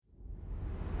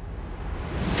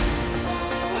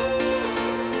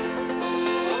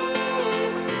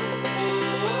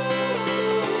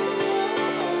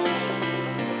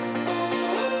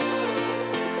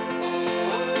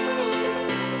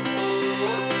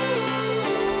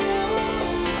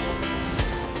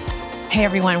Hey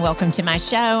everyone, welcome to my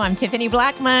show. I'm Tiffany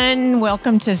Blackman.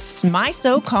 Welcome to My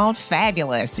So-Called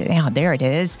Fabulous. Now, there it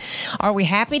is. Are we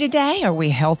happy today? Are we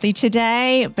healthy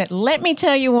today? But let me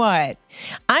tell you what,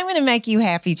 I'm going to make you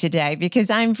happy today because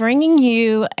I'm bringing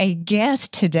you a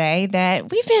guest today that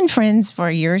we've been friends for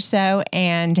a year or so.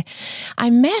 And I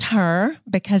met her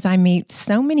because I meet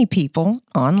so many people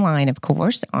online, of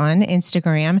course, on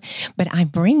Instagram. But I'm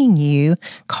bringing you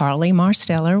Carly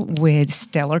Marsteller with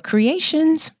Stellar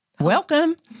Creations.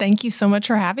 Welcome. Thank you so much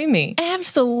for having me.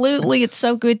 Absolutely. It's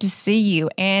so good to see you.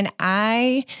 And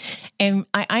I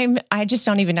just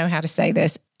don't even know how to say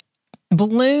this.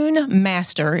 Balloon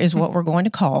Master is what we're going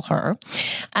to call her.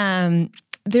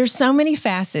 There's so many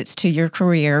facets to your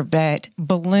career, but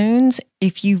balloons,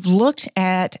 if you've looked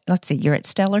at, let's see, you're at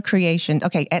Stellar Creations.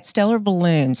 Okay, at Stellar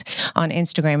Balloons on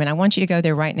Instagram. And I want you to go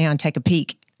there right now and take a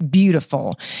peek.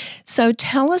 Beautiful. So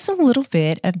tell us a little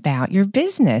bit about your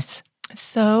business.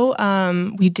 So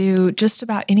we do just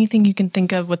about anything you can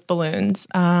think of with balloons.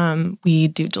 We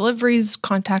do deliveries,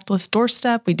 contactless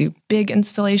doorstep. We do big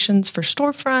installations for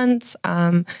storefronts.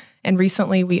 And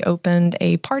recently we opened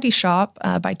a party shop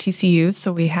by TCU.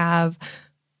 So we have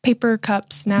paper,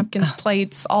 cups, napkins,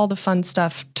 plates, all the fun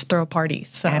stuff to throw a party.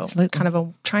 So Absolutely. kind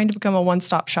of trying to become a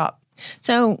one-stop shop.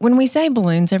 So when we say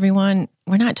balloons, everyone,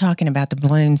 we're not talking about the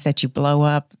balloons that you blow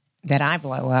up, that I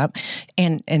blow up.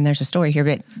 And there's a story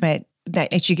here, but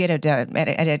that you get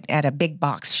at a big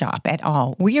box shop at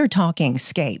all. We are talking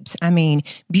scapes. I mean,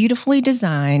 beautifully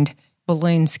designed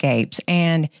balloon scapes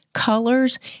and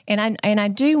colors. And I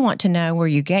do want to know where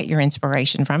you get your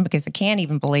inspiration from because I can't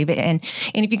even believe it. And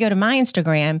if you go to my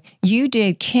Instagram, you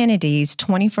did Kennedy's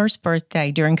 21st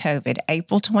birthday during COVID,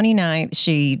 April 29th.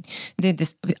 She did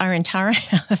this, our entire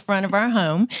front of our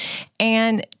home.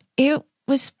 And it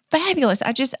was fabulous.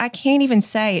 I can't even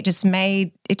say it just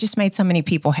made so many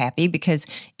people happy because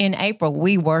in April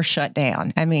we were shut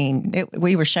down. I mean,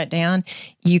 we were shut down.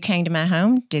 You came to my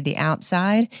home, did the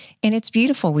outside, and it's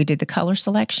beautiful. We did the color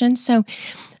selection. So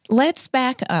let's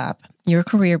back up your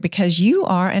career because you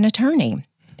are an attorney,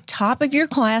 top of your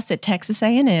class at Texas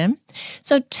A&M.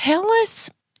 So tell us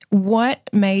what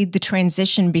made the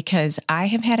transition, because I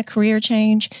have had a career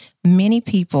change. Many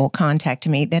people contact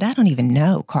me that I don't even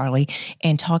know, Carly,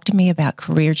 and talk to me about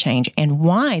career change and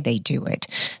why they do it.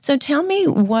 So tell me,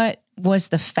 what was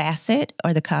the facet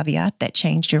or the caveat that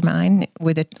changed your mind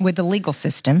with the legal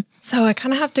system? So I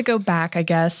kind of have to go back, I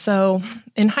guess. So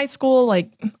in high school,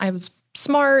 I was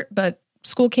smart, but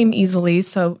school came easily.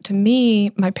 So to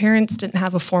me, my parents didn't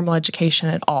have a formal education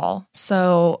at all.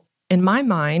 So in my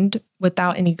mind,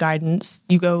 without any guidance,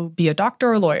 you go be a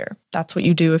doctor or a lawyer. That's what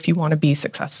you do if you want to be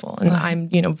successful. And I'm,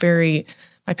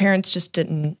 my parents just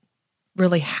didn't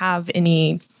really have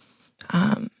any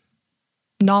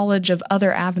knowledge of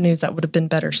other avenues that would have been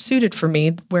better suited for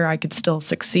me where I could still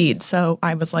succeed. So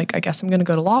I was like, I guess I'm going to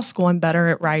go to law school. I'm better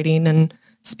at writing and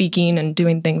speaking and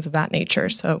doing things of that nature.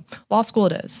 So law school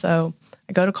it is. So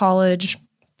I go to college,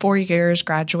 4 years,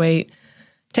 graduate,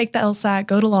 take the LSAT,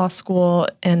 go to law school,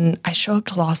 and I show up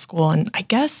to law school, and I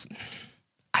guess,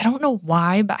 I don't know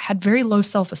why, but I had very low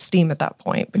self-esteem at that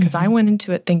point because I went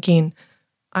into it thinking,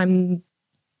 I'm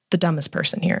the dumbest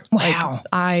person here. Wow.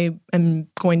 I am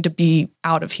going to be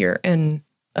out of here in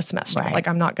a semester. Right.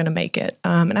 I'm not going to make it.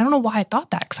 And I don't know why I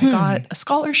thought that because I got a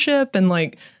scholarship and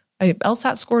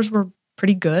LSAT scores were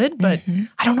pretty good, but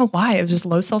I don't know why. It was just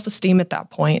low self-esteem at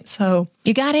that point. So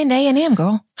you got into A&M,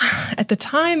 girl. At the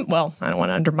time, well, I don't want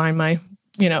to undermine my,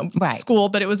 school,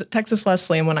 but it was at Texas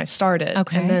Wesleyan when I started.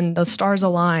 Okay. And then the stars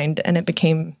aligned and it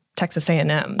became Texas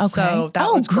A&M. Okay. So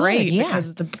that was great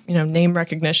because the, name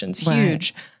recognition's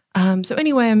huge. So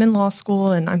anyway, I'm in law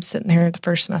school and I'm sitting there the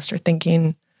first semester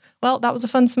thinking, well, that was a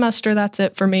fun semester. That's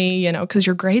it for me, because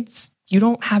your grades, you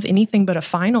don't have anything but a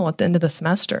final at the end of the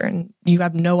semester and you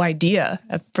have no idea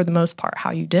for the most part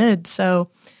how you did. So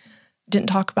didn't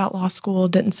talk about law school,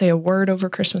 didn't say a word over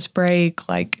Christmas break,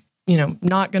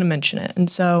 not going to mention it. And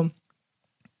so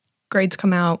grades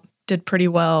come out, did pretty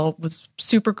well, was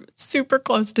super, super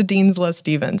close to Dean's List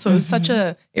even. So it was such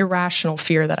a irrational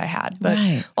fear that I had.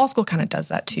 But law school kind of does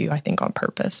that too, I think on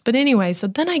purpose. But anyway, so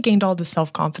then I gained all this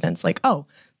self-confidence,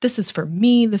 this is for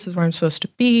me. This is where I'm supposed to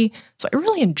be. So I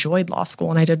really enjoyed law school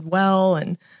and I did well.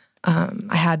 And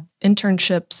I had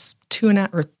internships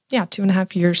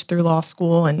 2.5 years through law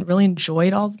school and really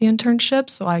enjoyed all of the internships.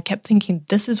 So I kept thinking,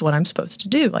 this is what I'm supposed to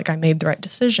do. I made the right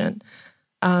decision.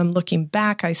 Looking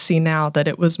back, I see now that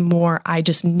it was more, I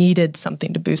just needed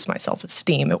something to boost my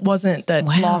self-esteem. It wasn't that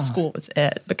law school was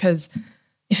it, because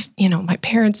if, my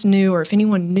parents knew, or if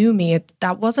anyone knew me,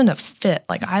 that wasn't a fit.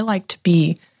 I like to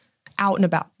be out and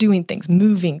about doing things,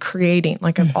 moving, creating.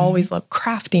 Like I've always loved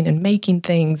crafting and making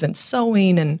things and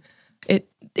sewing, and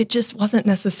it just wasn't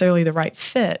necessarily the right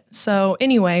fit. So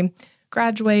anyway,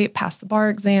 graduate, pass the bar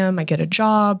exam, I get a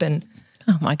job, and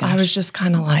oh my gosh, I was just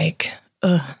kind of like,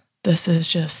 ugh, this is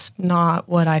just not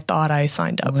what I thought I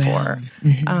signed up for.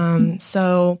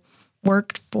 So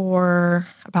worked for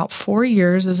about 4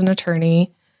 years as an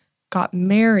attorney, got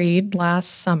married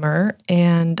last summer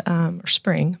or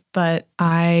spring, but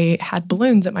I had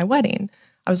balloons at my wedding.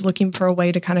 I was looking for a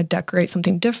way to kind of decorate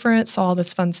something different, saw all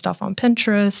this fun stuff on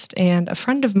Pinterest, and a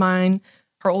friend of mine,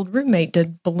 her old roommate,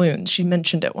 did balloons. She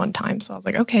mentioned it one time. So I was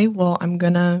like, okay, well, I'm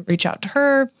going to reach out to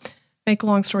her. Make a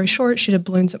long story short, she did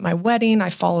balloons at my wedding.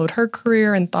 I followed her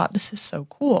career and thought, this is so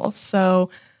cool. So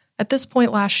at this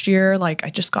point last year, like I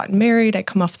just got married. I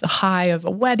come off the high of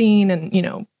a wedding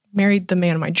and, married the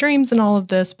man of my dreams and all of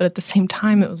this. But at the same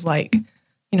time, it was like,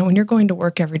 when you're going to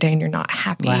work every day and you're not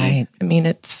happy, right. I mean,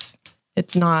 it's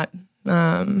not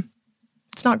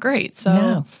great. So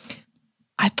no.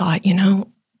 I thought,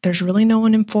 there's really no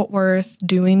one in Fort Worth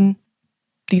doing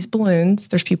these balloons.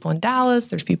 There's people in Dallas,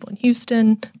 there's people in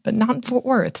Houston, but not in Fort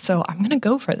Worth. So I'm going to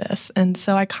go for this. And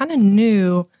so I kind of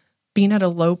knew, being at a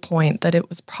low point, that it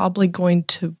was probably going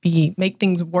to make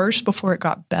things worse before it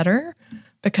got better,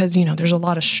 because, there's a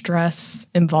lot of stress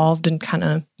involved in kind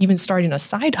of even starting a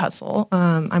side hustle.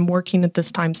 I'm working at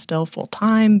this time still full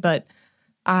time, but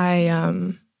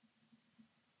I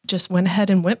just went ahead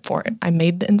and went for it. I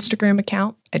made the Instagram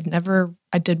account.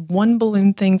 I did one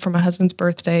balloon thing for my husband's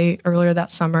birthday earlier that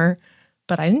summer,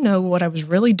 but I didn't know what I was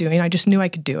really doing. I just knew I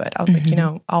could do it. I was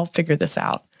like, I'll figure this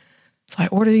out. So I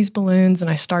order these balloons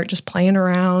and I start just playing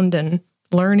around and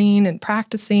learning and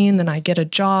practicing. Then I get a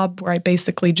job where I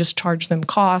basically just charge them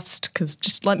cost, because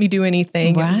just let me do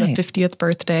anything. Right. It was a 50th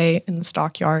birthday in the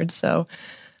stockyard. So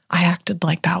I acted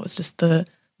like that was just the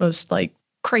most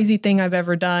crazy thing I've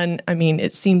ever done. I mean,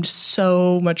 it seemed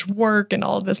so much work and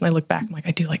all of this. And I look back, I'm like,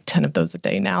 I do 10 of those a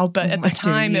day now. But at the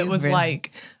time it was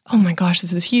like, oh my gosh,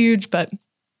 this is huge. But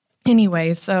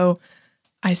anyway, so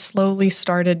I slowly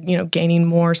started, gaining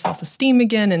more self-esteem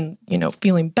again and,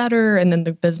 feeling better. And then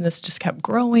the business just kept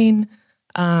growing.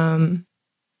 And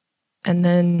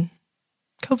then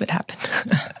COVID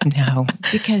happened. No,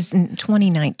 because in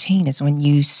 2019 is when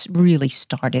you really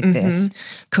started this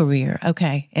career.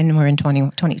 Okay. And we're in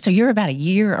 2020. So you're about a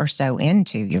year or so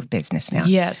into your business now.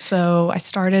 Yeah. So I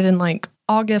started in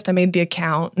August. I made the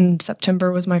account, and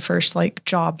September was my first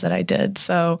job that I did.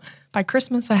 So by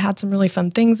Christmas, I had some really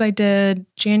fun things I did.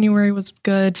 January was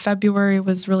good. February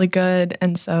was really good.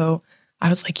 And so I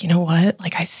was like, you know what?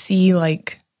 I see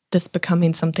this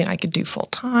becoming something I could do full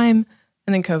time.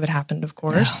 And then COVID happened, of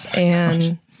course.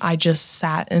 Gosh. I just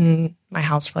sat in my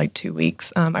house for 2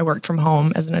 weeks. I worked from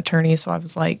home as an attorney. So I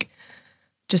was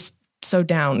just so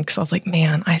down, because I was like,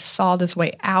 man, I saw this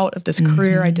way out of this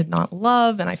career I did not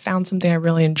love. And I found something I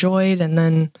really enjoyed. And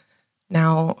then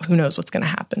now who knows what's going to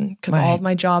happen, because all of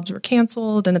my jobs were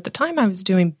canceled. And at the time I was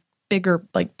doing bigger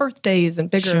birthdays and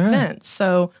bigger events.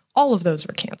 So all of those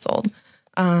were canceled.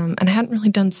 And I hadn't really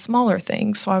done smaller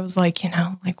things. So I was like,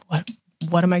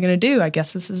 what am I going to do? I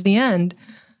guess this is the end.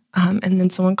 And then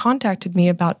someone contacted me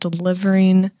about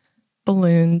delivering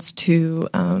balloons to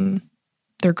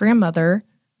their grandmother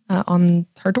on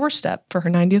her doorstep for her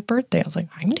 90th birthday. I was like,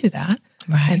 I can do that.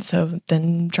 Right. And so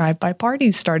then drive-by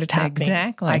parties started happening.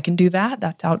 Exactly. I can do that.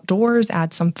 That's outdoors,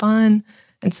 add some fun.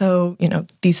 And so,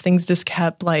 these things just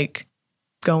kept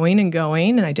going and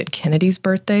going. And I did Kennedy's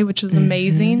birthday, which was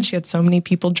amazing. She had so many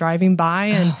people driving by.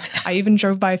 And I even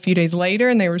drove by a few days later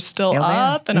and they were still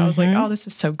up. And I was like, oh, this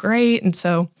is so great. And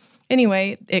so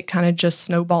anyway, it kind of just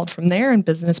snowballed from there, and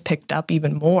business picked up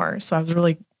even more. So I was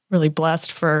really, really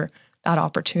blessed for that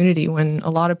opportunity when a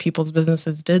lot of people's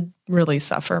businesses did really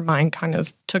suffer. Mine kind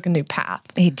of took a new path.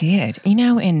 It did.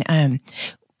 And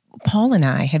Paul and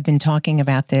I have been talking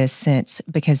about this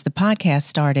because the podcast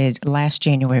started last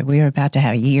January. We were about to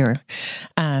have a year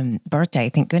birthday,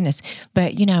 thank goodness.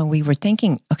 But, we were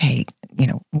thinking, okay,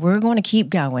 we're going to keep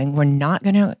going. We're not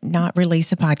going to not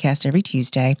release a podcast every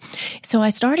Tuesday. So I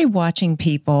started watching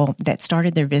people that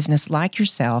started their business like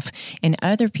yourself and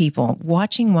other people,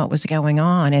 watching what was going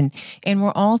on. And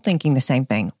we're all thinking the same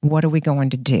thing. What are we going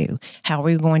to do? How are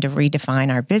we going to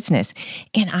redefine our business?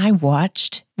 And I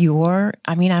watched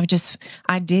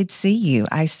I did see you.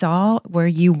 I saw where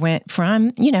you went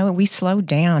from, we slowed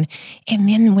down. And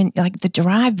then when the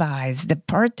drive-bys, the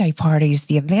birthday parties,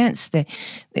 the events,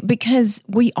 because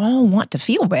we all want to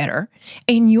feel better,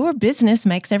 and your business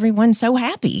makes everyone so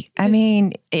happy. I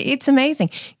mean, it's amazing.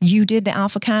 You did the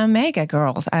Alpha Chi Omega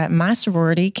girls, my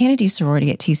sorority, Kennedy sorority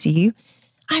at TCU.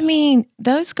 I mean,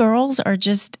 those girls are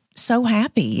just so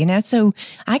happy, you know? So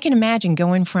I can imagine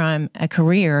going from a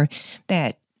career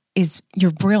that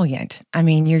you're brilliant. I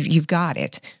mean, you've got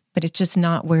it, but it's just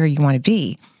not where you want to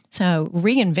be. So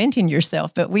reinventing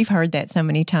yourself, but we've heard that so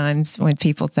many times when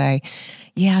people say,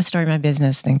 yeah, I started my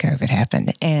business, then COVID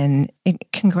happened. And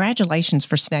congratulations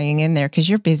for staying in there because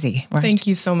you're busy. Right? Thank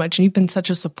you so much. And you've been such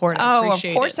a support. I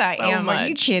appreciate of course it I so am. much. Are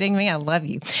you kidding me? I love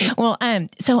you. Well,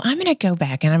 so I'm going to go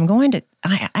back and I'm going to,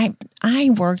 I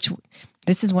worked,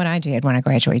 this is what I did when I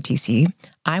graduated TCU.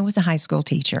 I was a high school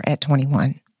teacher at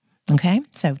 21. Okay.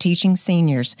 So teaching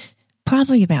seniors,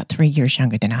 probably about 3 years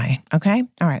younger than I. Okay.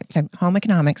 All right. So home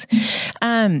economics.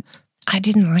 I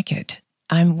didn't like it.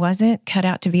 I wasn't cut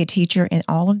out to be a teacher, and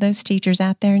all of those teachers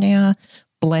out there now,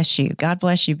 bless you. God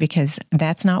bless you, because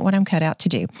that's not what I'm cut out to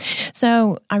do.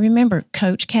 So I remember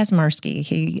Coach Kazmersky,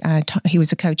 he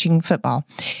was coaching football,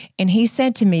 and he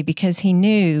said to me, because he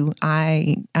knew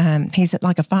he's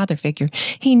like a father figure,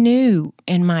 he knew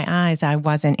in my eyes I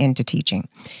wasn't into teaching.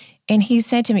 And he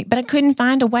said to me, but I couldn't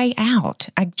find a way out.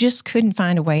 I just couldn't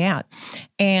find a way out.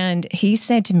 And he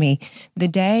said to me, the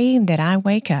day that I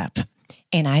wake up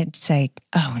and I'd say,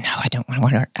 oh, no, I don't want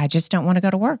to work. I just don't want to go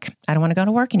to work. I don't want to go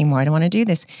to work anymore. I don't want to do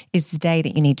this, is the day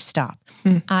that you need to stop.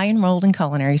 I enrolled in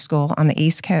culinary school on the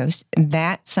East Coast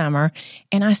that summer,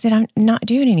 and I said, I'm not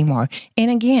doing it anymore. And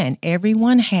again,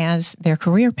 everyone has their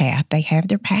career path. They have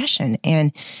their passion,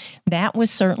 and that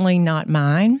was certainly not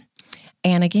mine.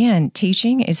 And again,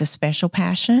 teaching is a special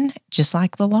passion, just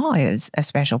like the law is a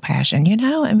special passion. You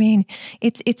know, I mean,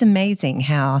 it's amazing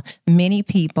how many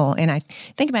people, and I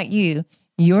think about you,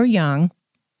 you're young.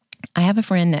 I have a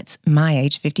friend that's my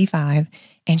age, 55,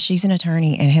 and she's an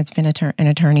attorney and has been an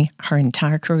attorney her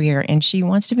entire career. And she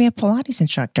wants to be a Pilates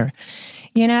instructor,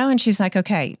 you know, and she's like,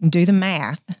 okay, do the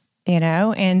math. You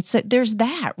know, and so there's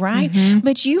that, right? Mm-hmm.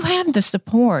 But you have the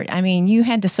support. I mean, you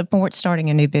had the support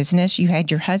starting a new business. You had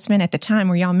your husband at the time.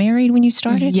 Were y'all married when you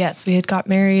started? Yes, we had got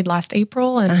married last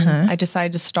April, and I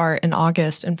decided to start in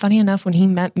August. And funny enough, when he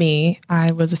met me,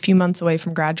 I was a few months away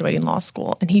from graduating law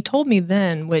school. And he told me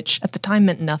then, which at the time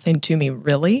meant nothing to me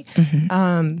really,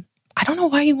 I don't know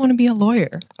why you want to be a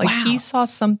lawyer. Like He saw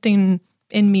something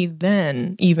in me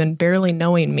then, even barely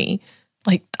knowing me.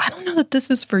 Like, I don't know that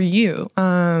this is for you.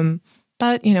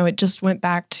 But, you know, it just went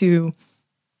back to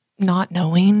not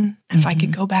knowing if I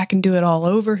could go back and do it all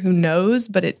over, who knows?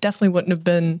 But it definitely wouldn't have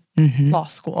been law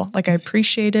school. Like, I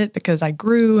appreciate it because I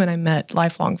grew and I met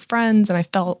lifelong friends and I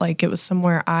felt like it was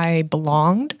somewhere I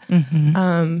belonged.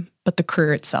 But the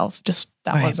career itself, just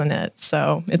that wasn't it.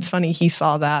 So it's funny, he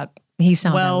saw that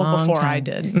before I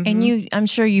did. And I'm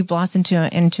sure you blossomed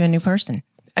into a new person.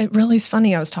 It really is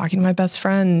funny. I was talking to my best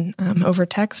friend over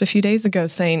text a few days ago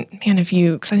saying, man,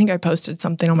 because I think I posted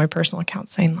something on my personal account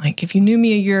saying, like, if you knew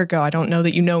me a year ago, I don't know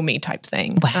that you know me type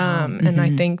thing. Wow. And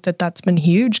I think that that's been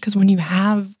huge because when you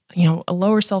have, you know, a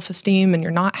lower self-esteem and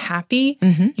you're not happy,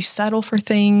 you settle for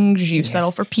things, you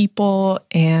settle for people,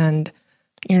 and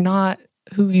you're not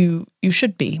who you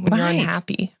should be when you're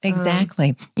unhappy.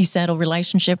 Exactly. You settle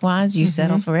relationship-wise, you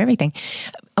settle for everything.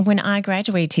 When I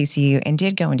graduated TCU and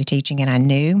did go into teaching, and I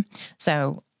knew,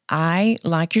 so I,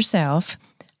 like yourself,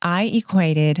 I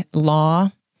equated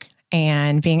law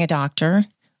and being a doctor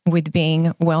with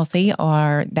being wealthy,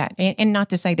 or that, and not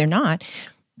to say they're not.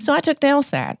 So I took the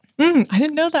LSAT. I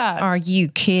didn't know that. Are you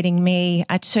kidding me?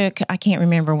 I can't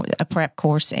remember, a prep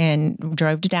course, and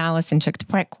drove to Dallas and took the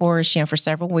prep course, you know, for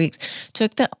several weeks,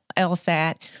 took the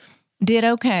LSAT, did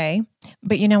okay.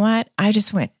 But you know what? I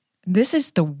just went, this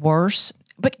is the worst.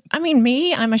 But I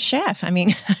mean, I'm a chef. I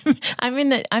mean, I'm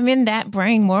in that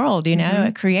brain world, you know,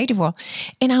 a creative world.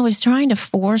 And I was trying to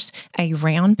force a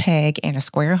round peg in a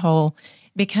square hole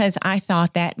because I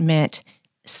thought that meant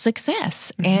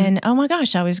success. And oh my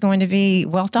gosh, I was going to be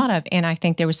well thought of. And I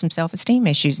think there was some self-esteem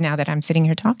issues now that I'm sitting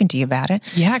here talking to you about it.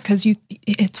 Yeah, because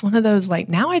it's one of those, like,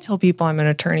 now I tell people I'm an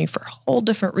attorney for a whole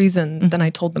different reason than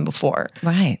I told them before.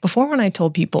 Right. Before, when I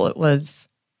told people, it was,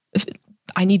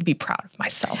 I need to be proud of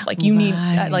myself. Like, you need,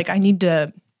 I need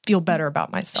to feel better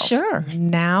about myself. Sure.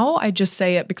 Now I just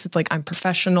say it because it's like, I'm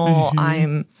professional,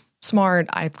 I'm smart,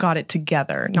 I've got it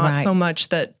together. Not so much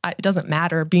that it doesn't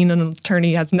matter. Being an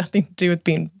attorney has nothing to do with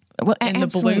being in the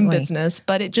balloon business,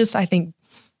 but it just,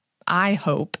 I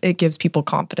hope it gives people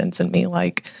confidence in me.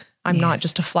 Like, I'm not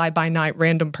just a fly by night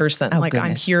random person.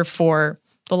 I'm here for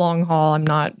the long haul. I'm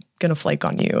not going to flake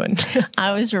on you. And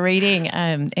I was reading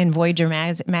in Voyager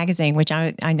magazine, which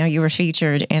I know you were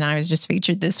featured, and I was just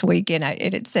featured this week, and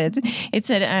it said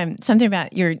something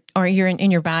about you're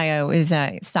in your bio is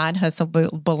a side hustle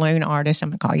balloon artist. I'm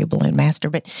going to call you a balloon master,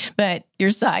 but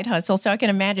your side hustle. So I can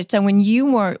imagine. So when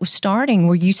you were starting,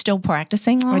 were you still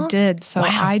practicing law? I did. So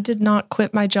I did not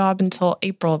quit my job until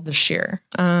April of this year.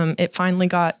 It finally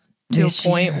got to a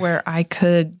point where I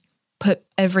could put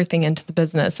everything into the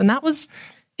business, and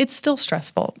it's still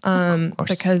stressful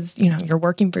because, you're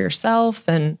working for yourself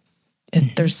and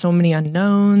there's so many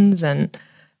unknowns and,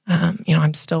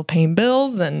 I'm still paying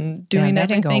bills and doing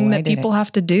everything that people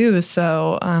have to do.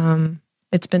 So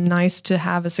it's been nice to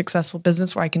have a successful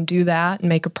business where I can do that and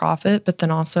make a profit, but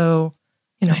then also,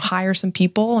 hire some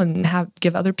people and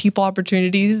give other people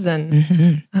opportunities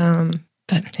and,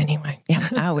 but anyway. Yeah.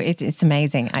 Oh, it's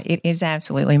amazing. It is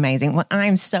absolutely amazing. Well,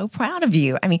 I'm so proud of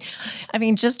you. I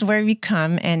mean, just where you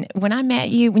come. And when I met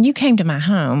you, when you came to my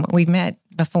home, we've met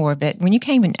before, but when you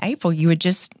came in April, you had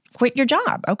just quit your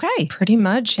job. Okay. Pretty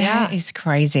much. Yeah. That is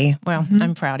crazy. Well,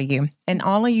 I'm proud of you. And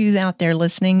all of you out there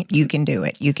listening, you can do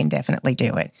it. You can definitely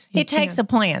do it. It takes a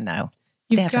plan though.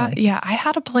 Definitely. I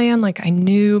had a plan. Like I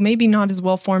knew, maybe not as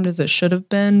well formed as it should have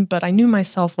been, but I knew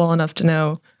myself well enough to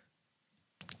know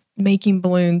making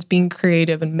balloons, being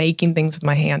creative and making things with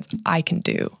my hands, I can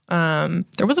do.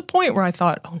 There was a point where I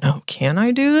thought, oh no, can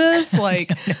I do this?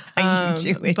 Like, I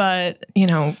do it. But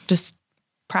just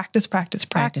practice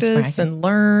and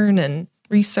learn and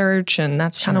research. And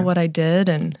that's kind of what I did.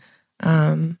 And,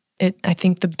 I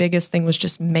think the biggest thing was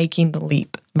just making the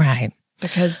leap. Right.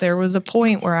 Because there was a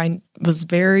point where I was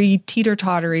very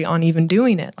teeter-tottery on even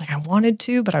doing it. Like I wanted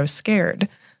to, but I was scared.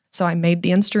 So I made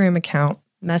the Instagram account,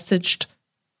 messaged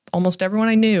almost everyone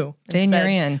I knew. Then you're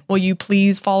in. Will you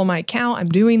please follow my account? I'm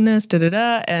doing this,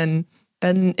 And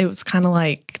then it was kind of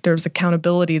like there's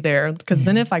accountability there. Because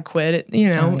then if I quit, at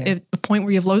the point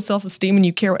where you have low self-esteem and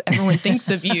you care what everyone thinks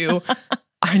of you,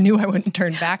 I knew I wouldn't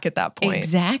turn back at that point.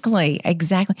 Exactly.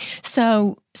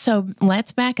 So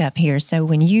let's back up here. So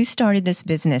when you started this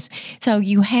business, so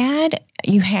you had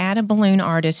a balloon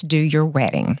artist do your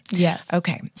wedding. Yes.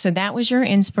 Okay. So that was your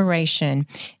inspiration.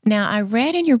 Now I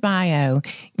read in your bio,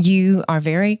 you are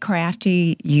very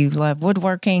crafty. You love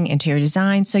woodworking, interior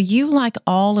design. So you like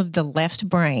all of the left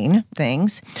brain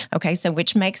things. Okay. So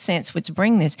which makes sense to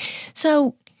bring this.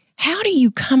 So how do you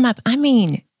come up? I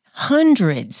mean,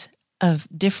 hundreds of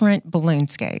different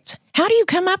balloonscapes. How do you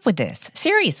come up with this?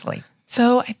 Seriously.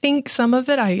 So I think some of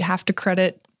it I have to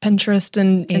credit Pinterest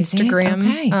and Instagram.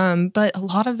 Okay. But a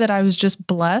lot of it I was just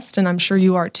blessed, and I'm sure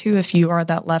you are too if you are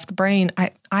that left brain.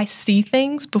 I see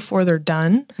things before they're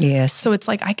done. Yes. So it's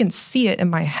like I can see it in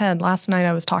my head. Last night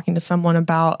I was talking to someone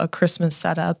about a Christmas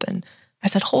setup, and I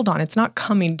said, hold on, it's not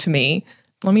coming to me.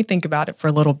 Let me think about it for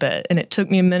a little bit. And it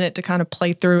took me a minute to kind of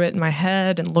play through it in my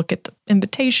head and look at the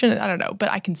invitation. I don't know,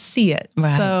 but I can see it.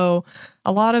 Right. So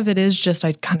a lot of it is just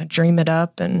I kind of dream it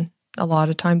up, and a lot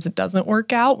of times it doesn't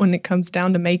work out when it comes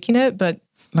down to making it. But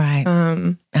right.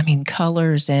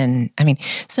 Colors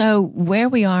so where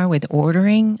we are with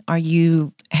ordering,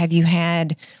 have you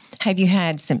had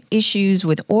some issues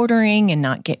with ordering and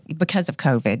not because of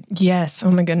COVID? Yes.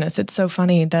 Oh my goodness. It's so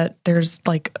funny that there's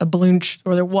like a balloon,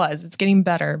 it's getting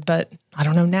better, but I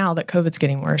don't know now that COVID's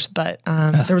getting worse, but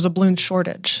there was a balloon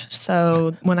shortage.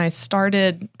 So when I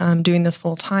started doing this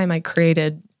full time, I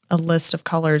created a list of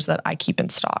colors that I keep in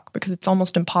stock because it's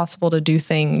almost impossible to do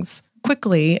things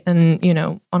quickly and,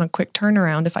 on a quick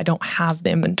turnaround if I don't have the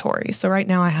inventory. So right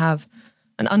now I have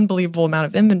an unbelievable amount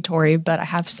of inventory, but I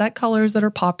have set colors that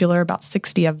are popular, about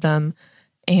 60 of them.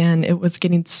 And it was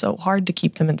getting so hard to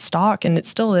keep them in stock. And it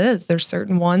still is. There's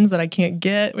certain ones that I can't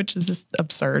get, which is just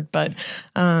absurd. But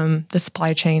the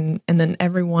supply chain, and then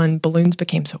balloons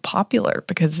became so popular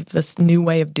because of this new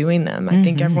way of doing them. I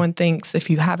think everyone thinks if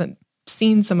you haven't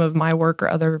seen some of my work or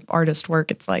other artist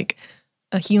work, it's like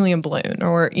a helium balloon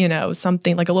or,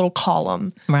 something like a little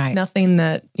column. Right. Nothing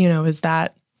that, is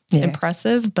that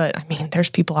impressive, but I mean, there's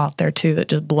people out there too that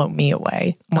just blow me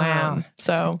away. Wow.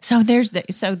 So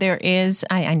there is,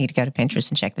 I need to go to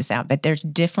Pinterest and check this out, but there's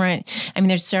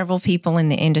several people in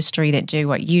the industry that do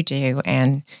what you do,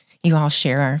 and you all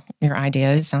share your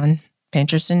ideas on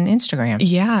Pinterest and Instagram.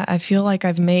 Yeah. I feel like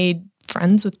I've made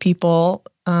friends with people,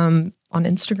 on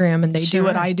Instagram, and they do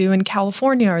what I do in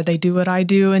California, or they do what I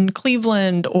do in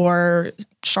Cleveland or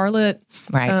Charlotte,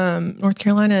 right. North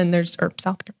Carolina, or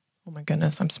South Carolina. Oh my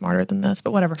goodness, I'm smarter than this,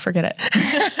 but whatever, forget it.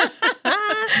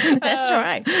 That's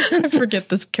right. I forget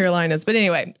this Carolinas. But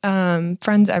anyway,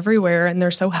 friends everywhere, and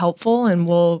they're so helpful, and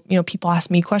people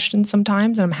ask me questions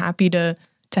sometimes, and I'm happy to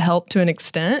to help to an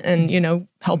extent and,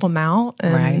 help them out.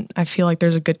 And I feel like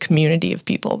there's a good community of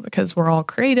people because we're all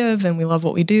creative and we love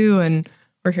what we do and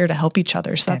we're here to help each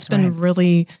other. So that's been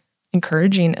really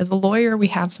encouraging. As a lawyer, we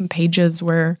have some pages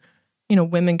where,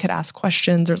 women could ask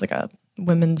questions. There's like a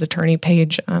women's attorney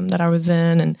page that I was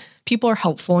in, and people are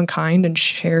helpful and kind and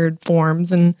shared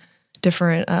forms and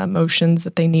different motions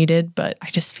that they needed. But I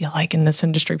just feel like in this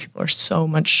industry, people are so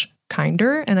much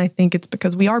kinder. And I think it's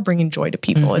because we are bringing joy to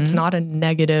people. Mm-hmm. It's not a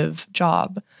negative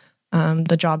job.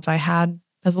 The jobs I had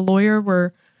as a lawyer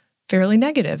were fairly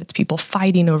negative. It's people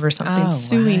fighting over something,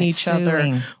 suing each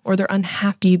other, or they're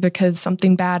unhappy because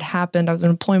something bad happened. I was in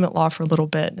employment law for a little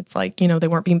bit. It's like, they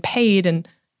weren't being paid and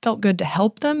felt good to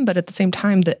help them, but at the same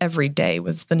time, the everyday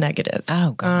was the negative.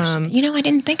 Oh, gosh. I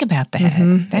didn't think about that.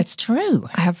 Mm-hmm. That's true.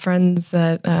 I have friends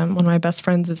that, one of my best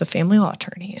friends is a family law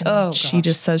attorney. And she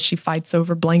just says she fights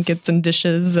over blankets and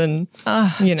dishes and,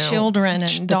 children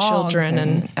and dogs.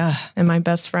 Children. And my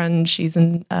best friend, she's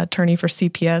an attorney for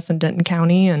CPS in Denton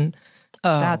County. And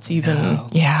that's even,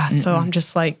 So I'm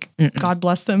just like, God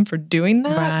bless them for doing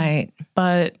that. Right.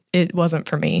 But it wasn't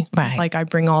for me. Right. Like I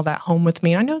bring all that home with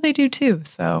me. I know they do too.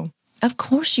 So. Of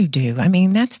course you do. I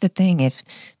mean, that's the thing, if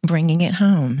bringing it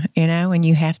home, and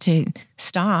you have to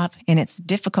stop and it's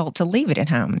difficult to leave it at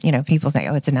home. People say,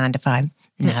 it's a 9 to 5.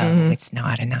 No, it's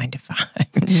not a 9 to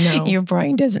 5. No. Your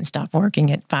brain doesn't stop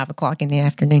working at 5 o'clock in the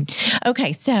afternoon.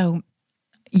 Okay. So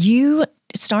you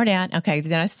start out,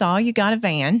 then I saw you got a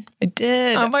van. I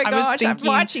did. Oh my gosh, I'm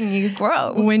watching you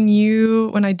grow.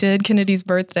 When I did Kennedy's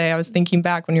birthday, I was thinking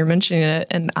back when you were mentioning it,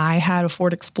 and I had a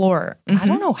Ford Explorer. Mm-hmm. I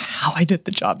don't know how I did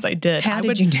the jobs I did. How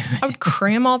did you do it? I would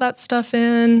cram all that stuff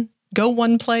in, go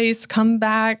one place, come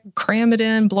back, cram it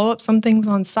in, blow up some things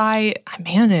on site. I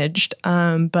managed,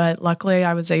 but luckily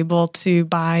I was able to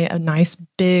buy a nice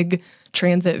big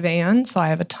transit van, so I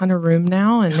have a ton of room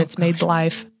now, and it's made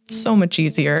life so much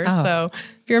easier. So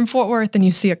if you're in Fort Worth and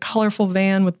you see a colorful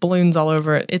van with balloons all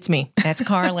over it, it's me. That's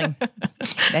Carly.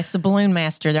 That's the balloon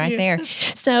master right there.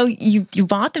 So you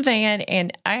bought the van,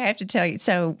 and I have to tell you,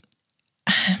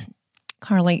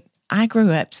 Carly, I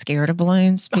grew up scared of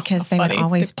balloons because they would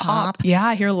always pop. Yeah,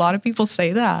 I hear a lot of people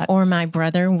say that. Or my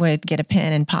brother would get a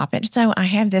pen and pop it. So I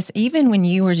have this, even when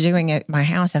you were doing it at my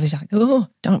house, I was like, oh,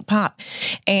 don't pop.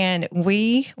 And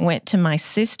we went to my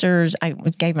sister's, I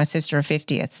gave my sister a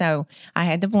 50th. So I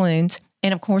had the balloons.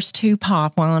 And of course, 2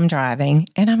 pop while I'm driving.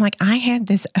 And I'm like, I have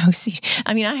this I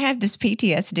have this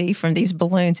PTSD from these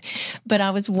balloons. But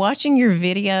I was watching your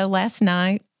video last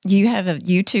night. You have a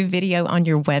YouTube video on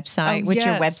your website, which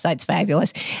your website's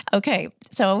fabulous. Okay,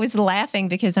 so I was laughing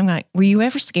because I'm like, were you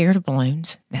ever scared of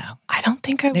balloons? No. I don't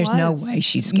think I was. There's no way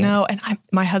she's scared. No, and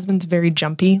my husband's very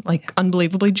jumpy, like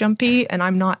unbelievably jumpy, and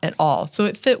I'm not at all. So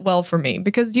it fit well for me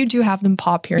because you do have them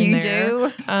pop here and there. You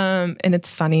do? And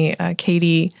it's funny,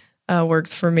 Katie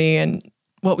works for me, and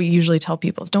what we usually tell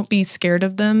people is don't be scared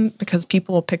of them because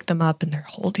people will pick them up and they're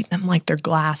holding them like they're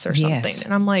glass or something. Yes.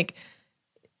 And I'm like,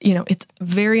 it's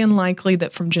very unlikely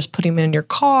that from just putting them in your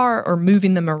car or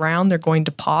moving them around, they're going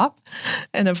to pop.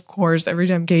 And of course, every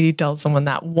time Katie tells someone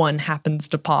that, one happens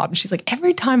to pop. She's like,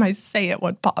 every time I say it,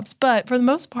 one pops. But for the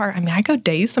most part, I go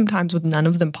days sometimes with none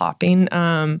of them popping.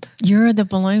 You're the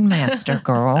balloon master,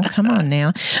 girl. Come on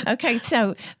now. Okay,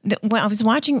 so I was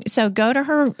watching. So go to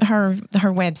her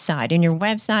website, and your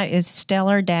website is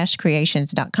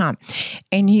stellar-creations.com.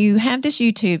 And you have this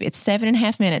YouTube. It's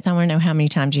 7.5 minutes. I want to know how many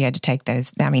times you had to take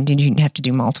those. Did you have to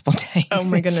do multiple days? Oh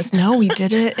my goodness. No, we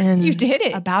did it in you did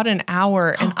it about an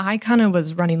hour. And I kind of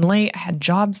was running late. I had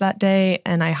jobs that day,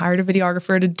 and I hired a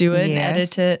videographer to do it and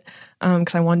edit it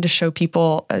because I wanted to show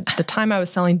people at the time I was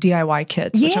selling DIY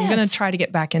kits, which I'm going to try to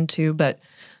get back into, but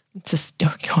it's just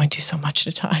going to so much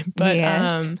at a time. But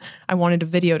I wanted a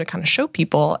video to kind of show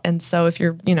people. And so if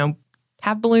you're,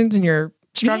 have balloons and you're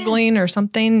struggling or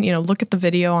something, look at the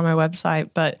video on my website,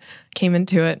 but came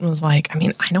into it and was like,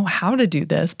 I know how to do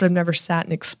this, but I've never sat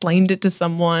and explained it to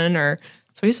someone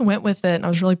so I just went with it, and I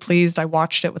was really pleased. I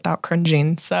watched it without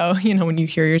cringing. So, when you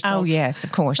hear yourself. Oh, yes,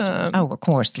 of course. Of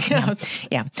course.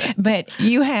 Yeah. But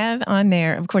you have on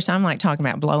there, of course, I'm like talking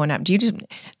about blowing up.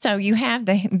 So you have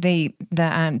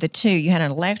the two, you had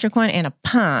an electric one and a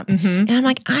pump. Mm-hmm. And I'm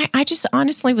like, I just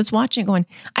honestly was watching going,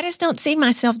 I just don't see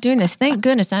myself doing this. Thank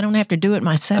goodness I don't have to do it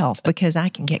myself because I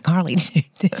can get Carly to do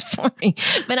this for me.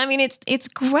 But it's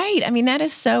great. That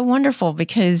is so wonderful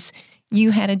because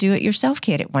you had a do-it-yourself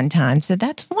kit at one time. So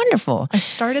that's wonderful. I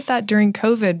started that during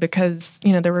COVID because,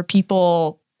 there were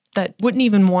people that wouldn't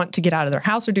even want to get out of their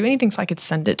house or do anything. So I could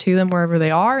send it to them wherever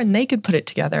they are and they could put it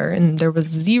together. And there was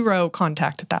zero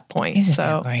contact at that point. Isn't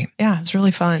that great? Yeah, it's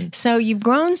really fun. So you've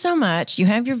grown so much. You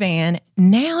have your van.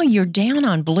 Now you're down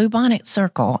on Bluebonnet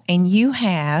Circle and you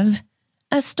have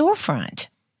a storefront.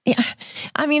 Yeah.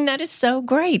 I mean, that is so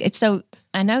great. It's so,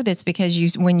 I know this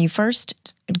because when you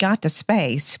first got the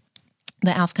space,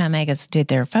 the Alpha Chi Omegas did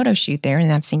their photo shoot there,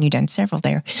 and I've seen you done several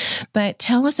there. But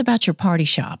tell us about your party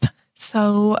shop.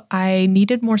 So I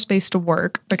needed more space to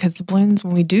work because the balloons,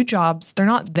 when we do jobs, they're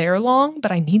not there long,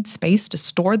 but I need space to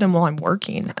store them while I'm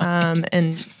working.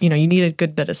 And, you need a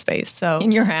good bit of space. So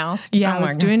in your house? Yeah, I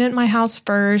was doing it in my house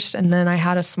first. And then I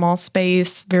had a small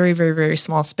space, very, very, very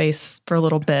small space for a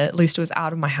little bit. At least it was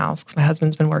out of my house because my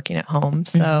husband's been working at home.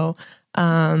 So,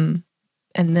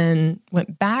 and then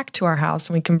went back to our house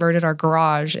and we converted our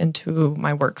garage into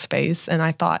my workspace. And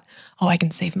I thought, I can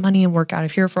save money and work out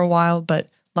of here for a while. But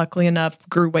luckily enough,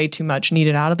 grew way too much,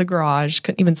 needed out of the garage,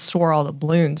 couldn't even store all the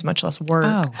balloons, much less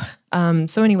work.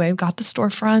 So anyway, got the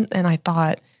storefront and I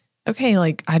thought, okay,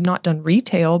 I've not done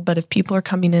retail, but if people are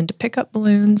coming in to pick up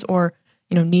balloons or,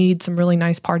 need some really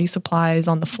nice party supplies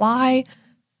on the fly,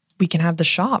 we can have the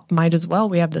shop. Might as well.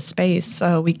 We have the space.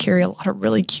 So we carry a lot of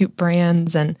really cute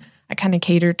brands and I kind of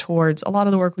cater towards, a lot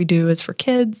of the work we do is for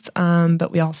kids, but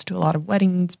we also do a lot of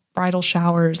weddings, bridal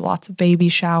showers, lots of baby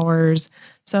showers.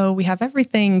 So we have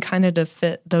everything kind of to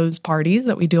fit those parties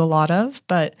that we do a lot of,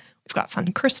 but we've got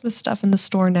fun Christmas stuff in the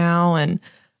store now and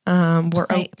we're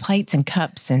plates and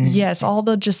cups and yes, all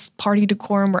the just party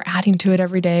decorum. We're adding to it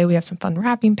every day. We have some fun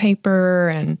wrapping paper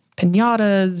and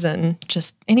piñatas and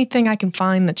just anything I can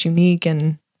find that's unique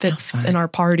and fits in our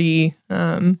party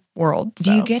world. So.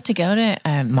 Do you get to go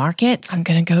to markets? I'm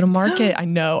going to go to market. I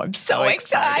know. I'm so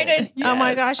excited. Yes. Oh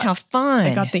my gosh, how fun.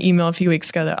 I got the email a few weeks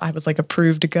ago that I was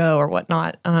approved to go or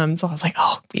whatnot. So I was like,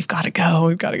 we've got to go.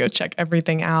 We've got to go check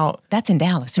everything out. That's in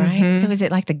Dallas, right? Mm-hmm. So is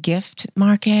it like the gift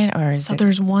market or is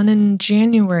there's one in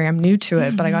January. I'm new to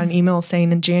it, but I got an email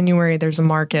saying in January there's a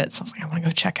market. So I was like, I want to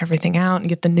go check everything out and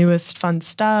get the newest fun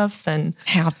stuff. And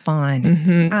how fun.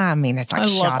 Mm-hmm. I mean, it's like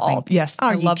shopping.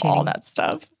 I love all that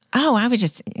stuff. Oh, I was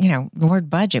just, the word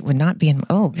budget would not be in,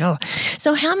 no.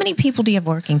 So how many people do you have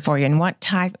working for you and what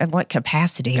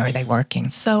capacity are they working?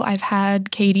 So I've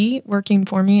had Katie working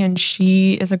for me and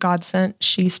she is a godsend.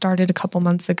 She started a couple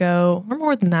months ago or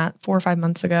more than that, 4 or 5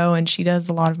 months ago. And she does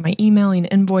a lot of my emailing,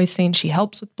 invoicing. She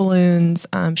helps with balloons.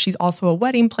 She's also a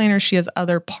wedding planner. She has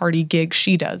other party gigs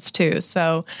she does too.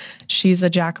 So she's a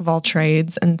jack of all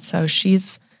trades. And so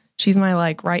she's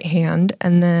my right hand.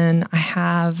 And then I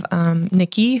have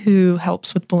Nikki who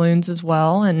helps with balloons as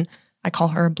well. And I call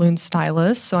her a balloon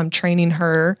stylist. So I'm training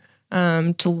her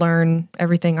to learn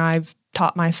everything I've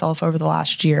taught myself over the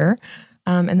last year.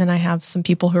 And then I have some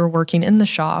people who are working in the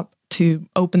shop to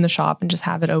open the shop and just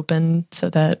have it open so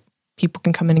that people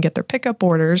can come in and get their pickup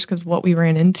orders. Because what we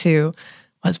ran into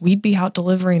was we'd be out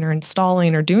delivering or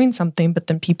installing or doing something, but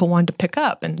then people wanted to pick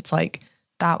up. And it's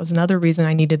that was another reason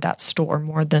I needed that store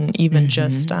more than even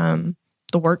just the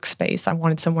workspace. I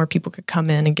wanted somewhere people could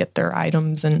come in and get their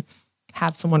items and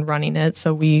have someone running it.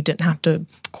 So we didn't have to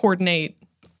coordinate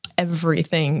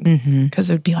everything because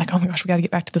it would be oh my gosh, we got to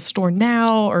get back to the store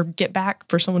now or get back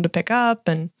for someone to pick up.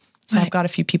 And so I've got a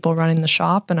few people running the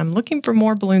shop and I'm looking for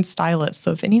more balloon stylists.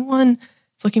 So if anyone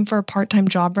is looking for a part-time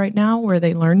job right now where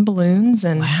they learn balloons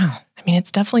and I mean,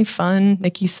 it's definitely fun.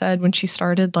 Nikki said when she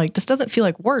started, this doesn't feel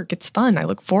like work. It's fun. I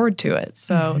look forward to it.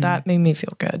 So that made me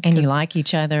feel good. And you like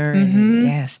each other. And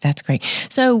yes, that's great.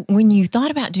 So when you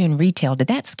thought about doing retail, did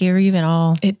that scare you at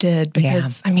all? It did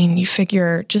because, I mean, you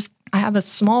figure I have a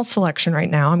small selection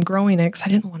right now. I'm growing it because I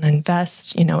didn't want to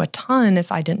invest, a ton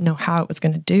if I didn't know how it was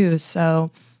going to do. So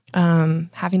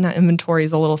having that inventory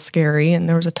is a little scary. And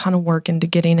there was a ton of work into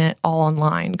getting it all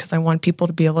online because I want people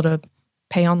to be able to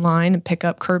pay online and pick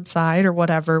up curbside or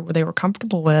whatever they were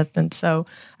comfortable with. And so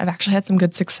I've actually had some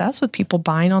good success with people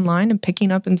buying online and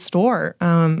picking up in store.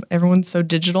 Everyone's so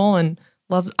digital and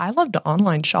I love to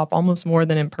online shop almost more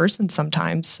than in person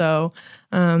sometimes. So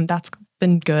that's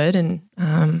been good. And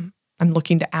I'm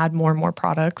looking to add more and more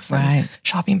products. Right.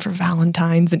 Shopping for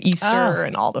Valentine's and Easter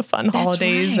and all the fun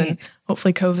holidays. Right. And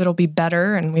hopefully COVID will be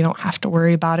better and we don't have to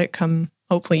worry about it come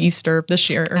hopefully Easter this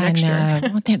year or next year.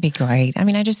 Won't that be great? I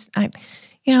mean,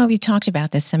 we've talked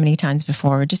about this so many times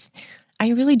before. I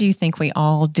really do think we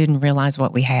all didn't realize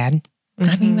what we had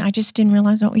I mean, I just didn't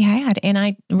realize what we had. And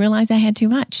I realized I had too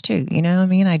much too. You know what I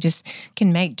mean? I just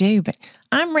can make do, but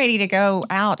I'm ready to go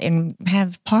out and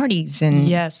have parties. And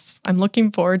yes, I'm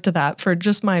looking forward to that for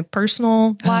just my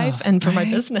personal life and for my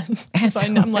business.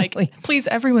 Absolutely. I'm like, please,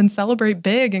 everyone celebrate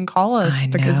big and call us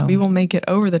because we will make it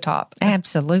over the top.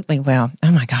 Absolutely. Well,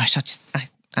 oh my gosh,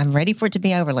 I'm ready for it to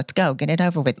be over. Let's go. Get it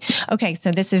over with. Okay.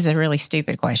 So this is a really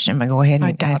stupid question, but go ahead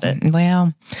and doubt it.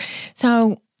 Well,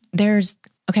 so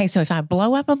so if I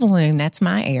blow up a balloon, that's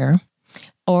my air,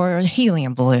 or a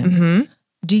helium balloon.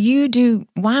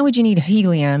 Why would you need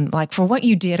helium? Like for what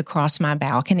you did across my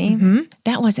balcony,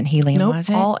 that wasn't helium, was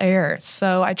it? All air.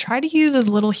 So I try to use as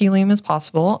little helium as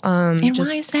possible. And why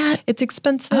is that? It's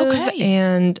expensive,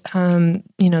 and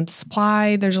the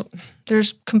supply.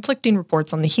 There's conflicting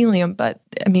reports on the helium, but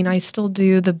I mean, I still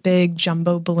do the big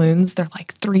jumbo balloons. They're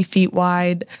like 3 feet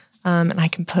wide, and I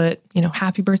can put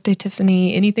 "Happy Birthday,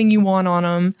 Tiffany," anything you want on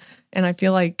them. And I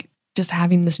feel like just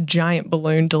having this giant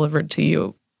balloon delivered to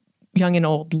you, young and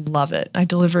old, love it. I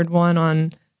delivered one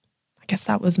on, I guess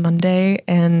that was Monday,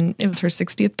 and it was her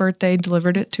 60th birthday,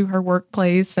 delivered it to her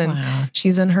workplace, and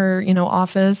she's in her,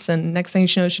 office, and next thing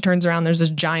she knows, she turns around, there's this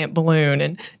giant balloon,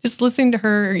 and just listening to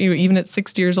her, even at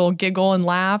 60 years old, giggle and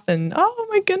laugh, and oh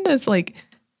my goodness, like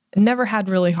never had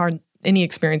really any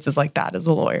experiences like that as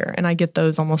a lawyer, and I get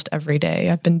those almost every day.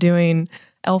 I've been doing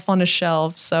Elf on a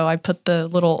Shelf. So I put the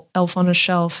little Elf on a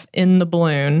Shelf in the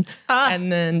balloon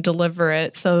and then deliver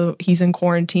it. So he's in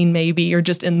quarantine maybe, or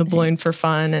just in the balloon for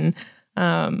fun. And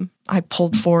I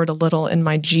pulled forward a little in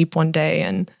my Jeep one day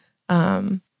and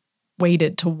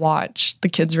waited to watch the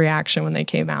kids' reaction when they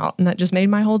came out. And that just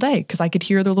made my whole day because I could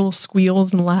hear their little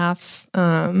squeals and laughs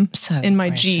in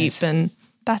my Jeep. And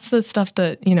that's the stuff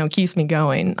that, keeps me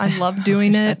going. I love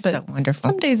doing it, but so wonderful.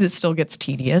 Some days it still gets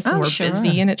tedious and we're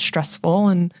busy and it's stressful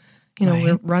and,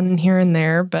 we're running here and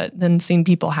there, but then seeing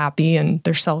people happy and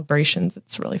their celebrations,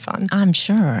 it's really fun. I'm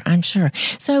sure.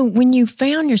 So when you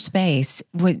found your space,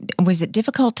 was it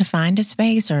difficult to find a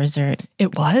space or is there?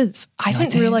 It was. I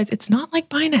didn't realize it's not like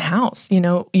buying a house.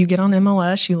 You get on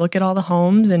MLS, you look at all the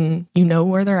homes and you know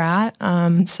where they're at.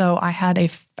 So I had a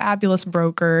fabulous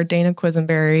broker, Dana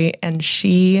Quisenberry, and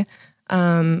she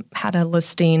had a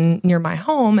listing near my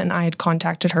home and I had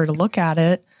contacted her to look at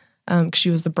it. Because she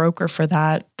was the broker for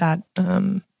that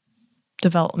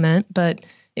development, but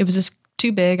it was just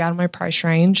too big out of my price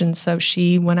range. And so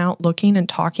she went out looking and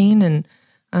talking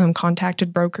and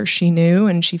contacted brokers she knew,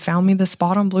 and she found me the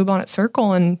spot on Bluebonnet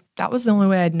Circle. And that was the only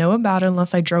way I'd know about it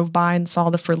unless I drove by and saw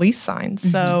the for lease signs.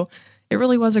 So it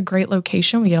really was a great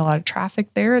location. We get a lot of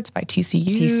traffic there. It's by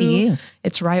TCU.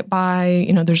 It's right by,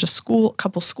 there's a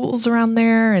couple schools around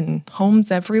there and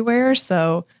homes everywhere.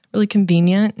 So really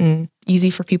convenient and easy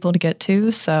for people to get to.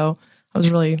 So I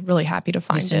was really, really happy to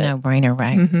find it. Just a no-brainer,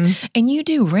 right? And you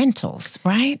do rentals,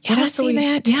 right? Did I see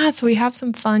that? Yeah, so we have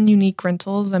some fun, unique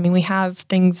rentals. I mean, we have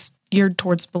things geared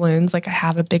towards balloons. Like I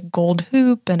have a big gold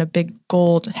hoop and a big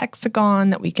gold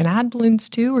hexagon that we can add balloons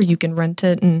to, or you can rent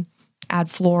it and add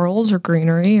florals or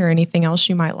greenery or anything else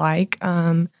you might like.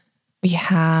 We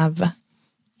have...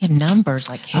 You have numbers,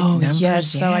 like kids' numbers. Yes.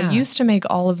 So I used to make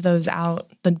all of those out.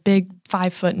 The big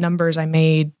 5-foot numbers I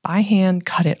made by hand,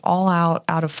 cut it all out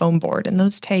of foam board. And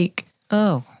those take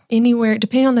anywhere,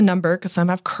 depending on the number, because some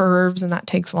have curves and that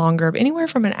takes longer, but anywhere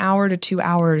from an hour to 2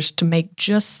 hours to make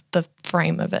just the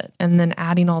frame of it. And then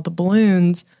adding all the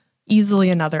balloons, easily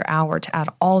another hour to add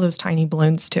all those tiny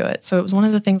balloons to it. So it was one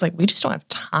of the things like, we just don't have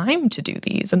time to do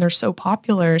these. And they're so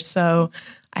popular. So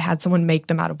I had someone make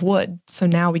them out of wood. So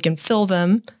now we can fill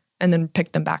them and then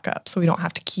pick them back up. So we don't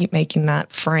have to keep making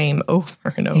that frame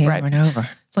over and over.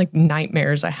 It's like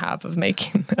nightmares I have of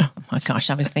making them. Oh my gosh.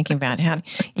 I was thinking about how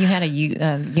you had a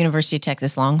University of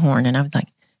Texas Longhorn, and I was like,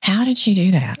 how did she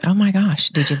do that? Oh my gosh.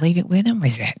 Did you leave it with them?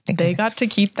 They got to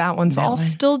keep that one. So I'll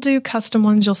still do custom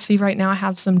ones. You'll see right now I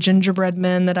have some gingerbread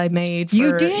men that I made.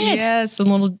 You did? Yes, a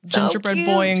little gingerbread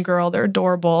boy and girl. They're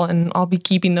adorable. And I'll be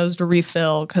keeping those to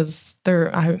refill because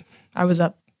I was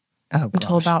up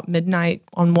until about midnight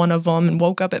on one of them and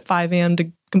woke up at 5 a.m.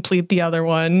 to complete the other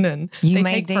one. And they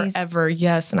take forever.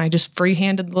 Yes. And I just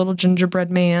freehanded the little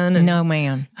gingerbread man. And, no,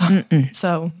 ma'am.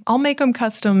 So I'll make them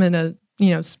custom in a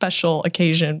special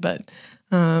occasion, but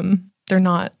they're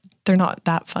not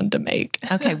that fun to make.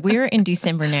 Okay, we're in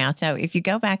December now, so if you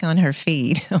go back on her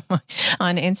feed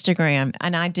on Instagram,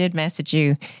 and I did message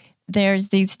you, there's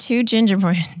these two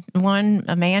gingerbread, one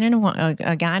a man and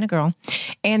a guy and a girl,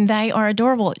 and they are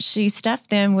adorable. She stuffed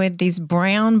them with these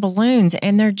brown balloons,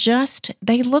 and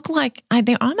they look like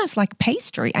they're almost like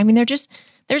pastry. I mean,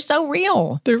 they're They're so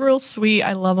real. They're real sweet.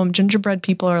 I love them. Gingerbread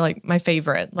people are like my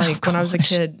favorite. Like when I was a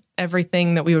kid,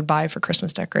 everything that we would buy for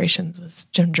Christmas decorations was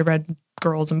gingerbread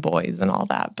girls and boys and all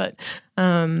that. But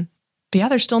yeah,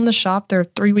 they're still in the shop. They're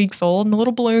 3 weeks old, and the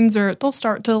little balloons they'll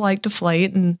start to like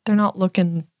deflate, and they're not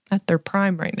looking at their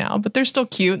prime right now, but they're still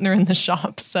cute and they're in the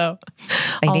shop. So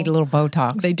they need a little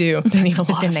Botox. They do. They need a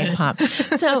lot. Then they pop.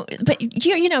 So, but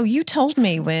you told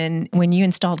me when you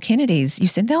installed Kennedy's, you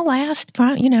said they'll last,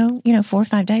 4 or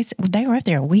 5 days. They were up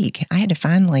there a week. I had to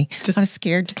finally. I was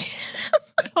scared to.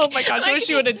 Oh my gosh! I wish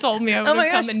you would have told me. I would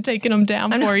have come and taken them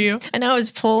down for you. And I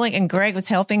was pulling, and Greg was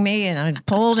helping me, and I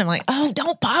pulled. And I'm like, "Oh,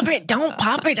 don't pop it! Don't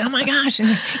pop it! Oh my gosh!" And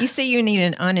you need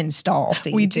an uninstall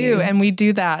fee. We do, and we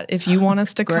do that. If you want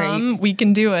us to come, we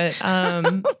can do it.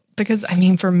 Because I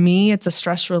mean, for me, it's a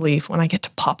stress relief when I get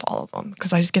to pop all of them,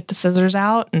 because I just get the scissors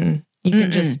out and you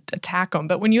can just attack them.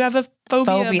 But when you have a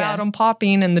phobia about them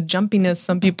popping and the jumpiness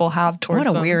some people have towards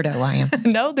them. What a weirdo I am.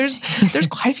 No, there's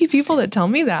quite a few people that tell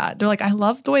me that. They're like, I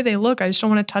love the way they look. I just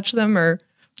don't want to touch them or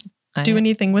do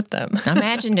anything with them.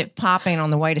 Imagine it popping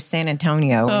on the way to San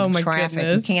Antonio. Oh, in my traffic.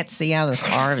 goodness. You can't see out of the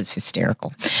car. It was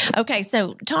hysterical. Okay,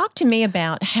 so talk to me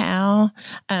about how,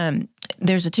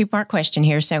 there's a 2-part question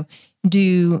here. So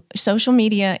do social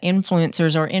media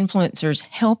influencers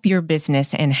help your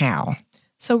business, and how?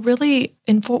 So really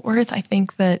in Fort Worth, I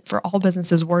think that for all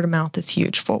businesses, word of mouth is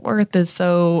huge. Fort Worth is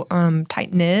so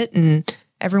tight knit, and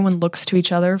everyone looks to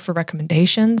each other for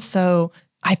recommendations. So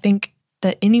I think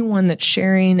that anyone that's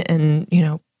sharing and,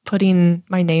 putting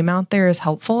my name out there is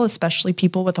helpful, especially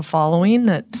people with a following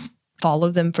that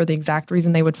follow them for the exact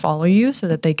reason they would follow you, so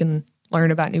that they can learn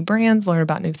about new brands, learn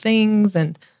about new things,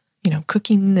 and,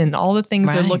 cooking and all the things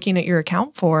they're looking at your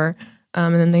account for.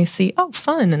 And then they see, oh,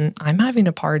 fun, and I'm having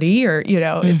a party, or,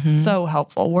 it's so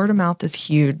helpful. Word of mouth is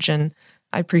huge. And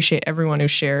I appreciate everyone who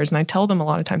shares. And I tell them a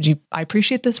lot of times, I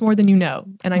appreciate this more than you know.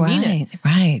 And I mean it.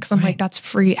 Right. Because I'm like, that's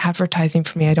free advertising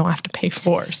for me. I don't have to pay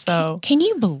for. So can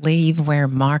you believe where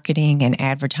marketing and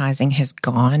advertising has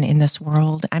gone in this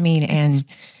world? Where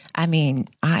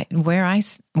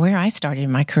I started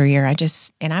my career, I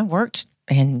worked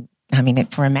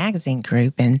for a magazine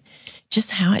group, and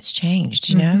just how it's changed,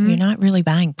 you're not really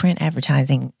buying print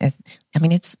advertising.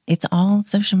 It's all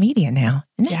social media now.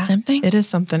 Isn't that something? It is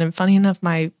something. And funny enough,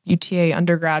 my UTA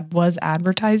undergrad was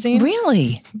advertising.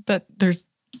 Really? But the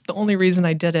only reason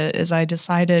I did it is I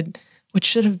decided, which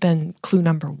should have been clue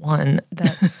number 1,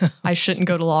 that I shouldn't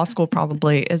go to law school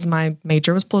probably, is my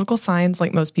major was political science,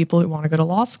 like most people who want to go to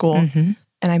law school. Mm-hmm.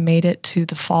 And I made it to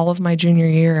the fall of my junior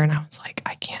year, and I was like,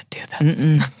 I can't do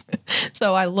this.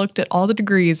 So I looked at all the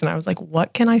degrees, and I was like,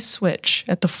 what can I switch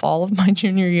at the fall of my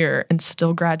junior year and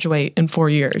still graduate in 4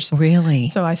 years? Really?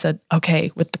 So I said,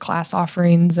 okay, with the class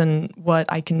offerings and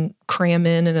what I can cram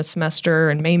in a semester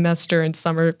and Maymester and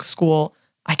summer school,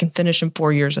 I can finish in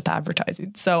 4 years with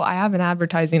advertising. So I have an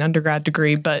advertising undergrad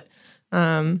degree, but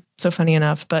so funny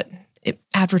enough, but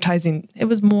advertising, it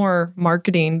was more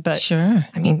marketing, but sure.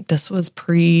 This was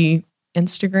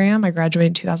pre-Instagram. I graduated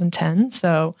in 2010.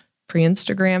 So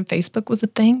pre-Instagram, Facebook was a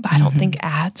thing, but I don't think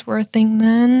ads were a thing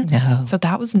then. No. So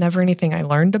that was never anything I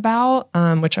learned about,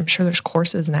 which I'm sure there's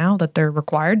courses now that they're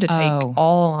required to take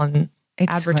all on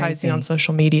advertising on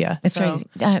social media. It's crazy.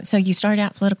 So you started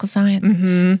out political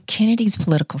science. Kennedy's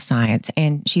political science,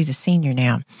 and she's a senior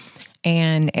now.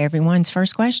 And everyone's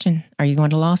first question, are you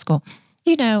going to law school?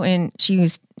 And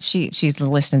she's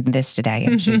listening to this today,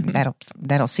 and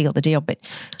that'll seal the deal. But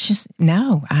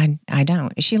no, I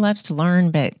don't. She loves to learn,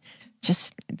 but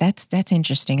just that's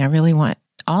interesting. I really want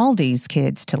all these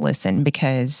kids to listen,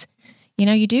 because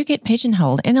you do get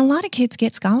pigeonholed, and a lot of kids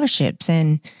get scholarships.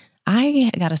 And I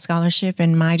got a scholarship,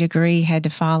 and my degree had to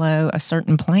follow a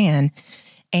certain plan,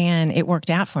 and it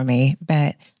worked out for me.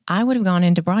 But I would have gone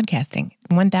into broadcasting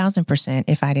 1,000%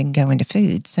 if I didn't go into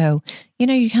food. So,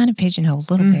 you kind of pigeonhole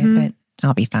a little bit, but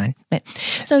I'll be fine. But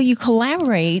so you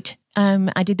collaborate.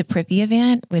 I did the Prippy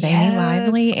event with Amy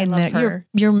Lively, and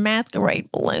your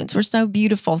masquerade balloons were so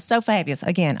beautiful, so fabulous.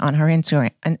 Again, on her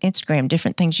Instagram,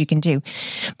 different things you can do,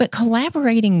 but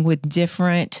collaborating with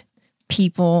different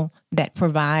people that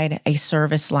provide a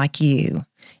service like you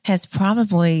has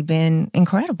probably been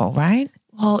incredible, right?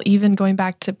 Well, even going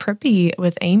back to Prippy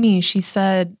with Amy, she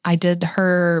said I did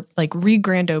her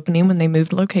grand opening when they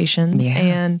moved locations. Yeah.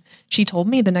 And she told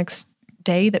me the next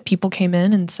day that people came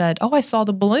in and said, oh, I saw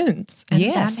the balloons. And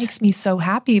that makes me so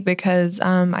happy, because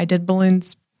I did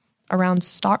balloons around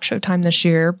stock show time this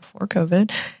year before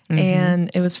COVID. And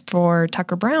it was for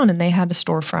Tucker Brown, and they had a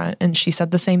storefront. And she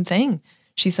said the same thing.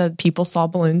 She said people saw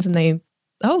balloons and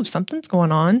something's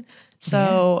going on.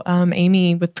 So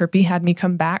Amy with Perpy had me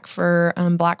come back for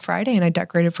Black Friday, and I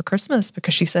decorated for Christmas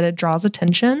because she said it draws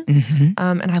attention.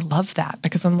 And I love that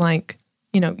because I'm like,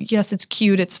 yes, it's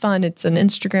cute. It's fun. It's an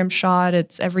Instagram shot.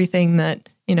 It's everything that,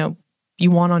 you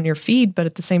want on your feed, but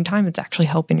at the same time, it's actually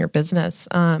helping your business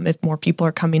if more people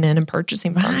are coming in and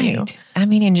purchasing from you. I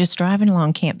mean, and just driving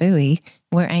along Camp Bowie,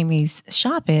 where Amy's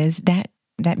shop is,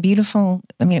 that beautiful,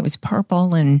 it was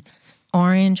purple and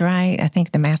orange, right? I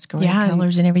think the masquerade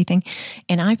colors and everything.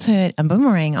 And I put a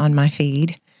boomerang on my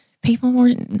feed. People were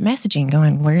messaging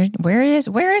going, where is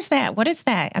that? What is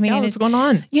that? What's going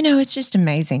on? It's just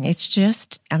amazing. It's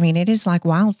just, it is like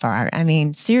wildfire.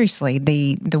 Seriously,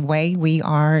 the way we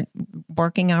are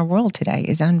working our world today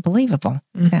is unbelievable.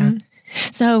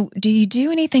 So do you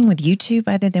do anything with YouTube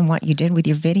other than what you did with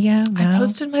your video? No? I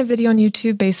posted my video on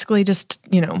YouTube basically just,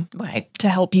 to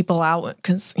help people out.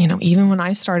 Because, even when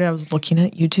I started, I was looking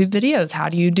at YouTube videos. How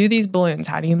do you do these balloons?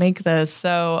 How do you make this?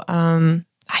 So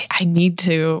I need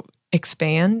to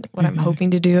expand. What I'm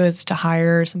hoping to do is to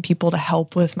hire some people to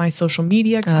help with my social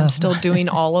media because I'm still doing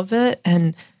all of it.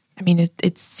 And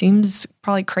it seems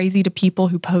probably crazy to people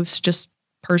who post just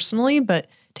personally, but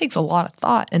it takes a lot of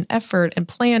thought and effort and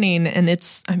planning. And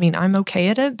I'm okay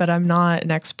at it, but I'm not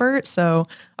an expert. So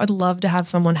I'd love to have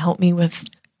someone help me with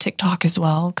TikTok as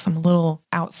well, because I'm a little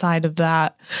outside of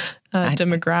that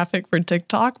demographic for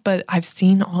TikTok. But I've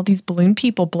seen all these balloon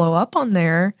people blow up on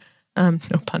there. No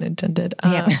pun intended.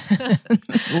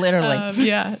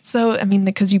 Literally. So,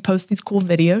 because you post these cool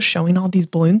videos showing all these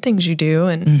balloon things you do.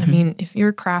 And if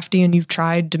you're crafty and you've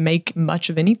tried to make much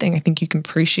of anything, I think you can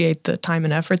appreciate the time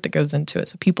and effort that goes into it.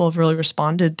 So people have really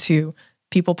responded to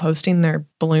people posting their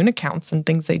balloon accounts and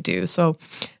things they do. So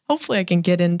hopefully I can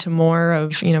get into more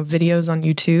of, videos on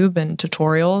YouTube and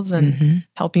tutorials and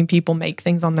helping people make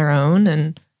things on their own.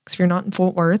 And if you're not in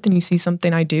Fort Worth and you see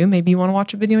something I do, maybe you want to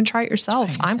watch a video and try it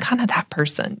yourself. I'm kind of that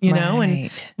person, know,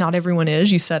 and not everyone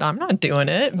is. You said, I'm not doing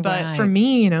it. But for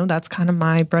me, that's kind of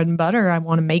my bread and butter. I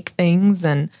want to make things.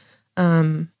 And,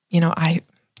 I'm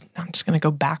just going to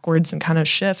go backwards and kind of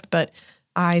shift. But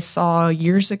I saw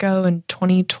years ago in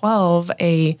 2012,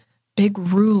 a big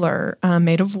ruler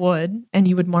made of wood, and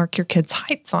you would mark your kids'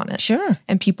 heights on it. Sure.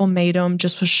 And people made them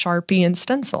just with Sharpie and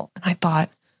stencil. And I thought,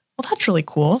 well, that's really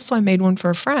cool. So I made one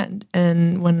for a friend.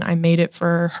 And when I made it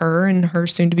for her and her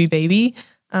soon-to-be baby,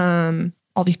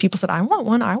 all these people said, I want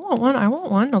one. And I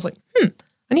was like,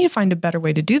 I need to find a better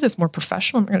way to do this, more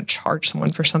professional. I'm not going to charge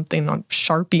someone for something on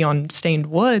Sharpie on stained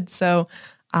wood. So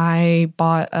I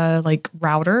bought a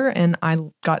router and I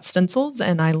got stencils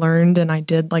and I learned and I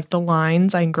did the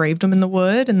lines. I engraved them in the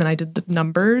wood and then I did the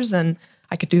numbers and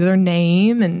I could do their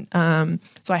name. And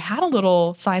so I had a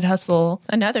little side hustle.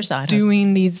 Another side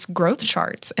doing these growth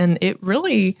charts. And it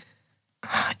really,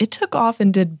 it took off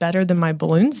and did better than my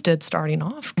balloons did starting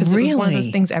off. Because it was one of those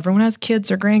things, everyone has kids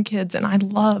or grandkids. And I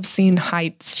love seeing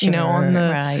heights, on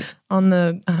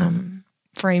the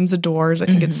frames of doors. I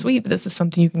think it's sweet. This is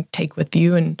something you can take with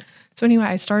you. And so anyway,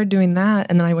 I started doing that.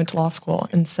 And then I went to law school.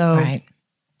 And so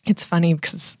it's funny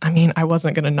because, I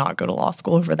wasn't going to not go to law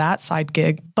school over that side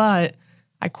gig, but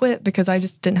I quit because I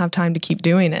just didn't have time to keep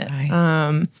doing it.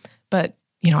 But,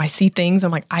 I see things, I'm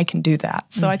like, I can do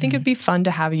that. So I think it'd be fun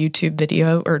to have a YouTube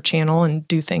video or channel and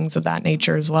do things of that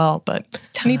nature as well. But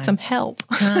I need some help.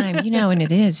 And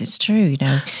it's true.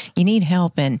 You need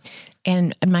help. And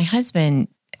my husband,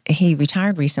 he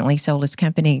retired recently, sold his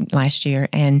company last year.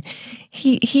 And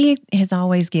he has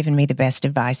always given me the best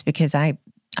advice because I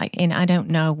don't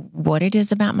know what it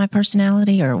is about my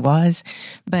personality or it was,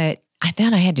 but I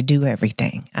thought I had to do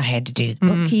everything. I had to do the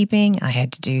bookkeeping. I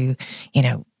had to do,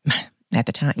 at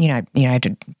the time, I had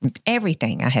to,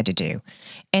 everything I had to do.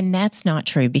 And that's not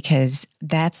true because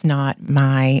that's not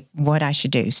what I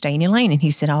should do. Stay in your lane. And he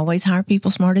said, always hire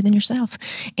people smarter than yourself.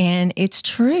 And it's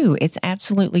true. It's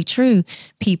absolutely true.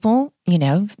 People,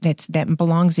 that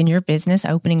belongs in your business,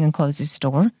 opening and closing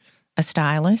store, a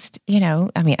stylist,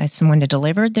 someone to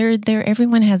deliver,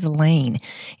 everyone has a lane.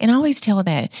 And I always tell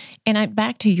that. And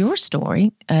back to your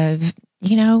story of,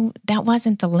 that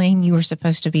wasn't the lane you were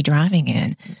supposed to be driving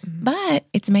in, but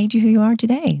it's made you who you are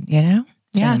today,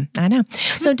 Yeah, I know.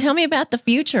 So tell me about the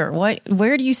future.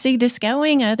 Where do you see this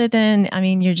going other than,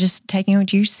 you're just taking,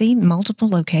 do you see multiple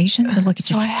locations? And look at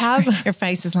your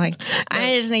face is like,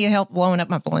 I just need help blowing up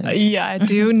my balloons. Yeah, I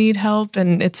do need help.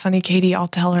 And it's funny, Katie, I'll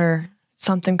tell her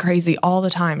something crazy all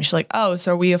the time. She's like, oh,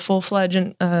 so are we a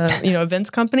full-fledged, events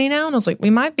company now? And I was like,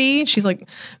 we might be. She's like,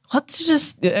 let's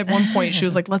just, at one point she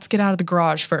was like, let's get out of the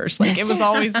garage first. It was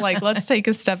always like, let's take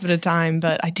a step at a time.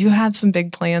 But I do have some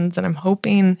big plans and I'm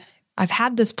hoping, I've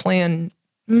had this plan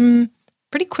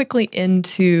pretty quickly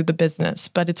into the business,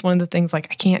 but it's one of the things like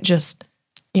I can't just,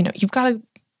 you've got to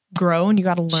grow and you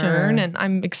got to learn. And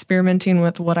I'm experimenting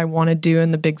with what I want to do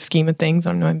in the big scheme of things.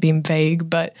 I don't know, I'm being vague,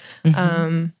 but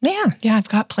I've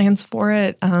got plans for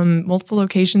it. Multiple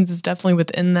locations is definitely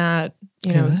within that,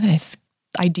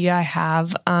 idea I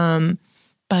have.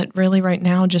 But really right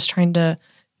now, just trying to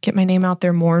get my name out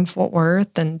there more in Fort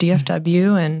Worth and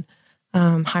DFW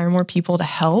and hire more people to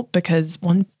help, because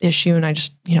one issue, and I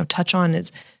just, touch on,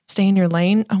 is stay in your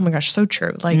lane. Oh my gosh, so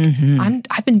true. Like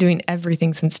I've been doing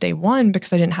everything since day one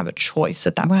because I didn't have a choice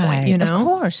at that point, Of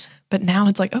course. But now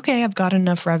it's like, okay, I've got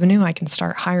enough revenue. I can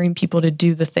start hiring people to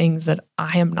do the things that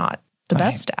I am not the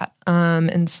best at.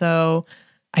 And so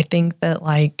I think that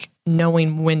like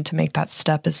knowing when to make that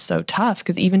step is so tough,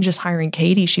 because even just hiring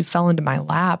Katie, she fell into my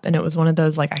lap, and it was one of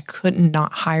those, like, I couldn't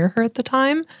not hire her at the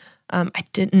time. I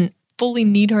didn't fully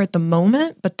need her at the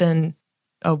moment, but then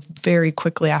very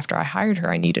quickly after I hired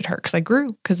her, I needed her because I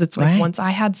grew. Because it's like once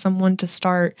I had someone to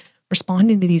start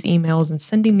responding to these emails and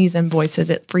sending these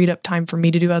invoices, it freed up time for me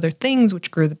to do other things,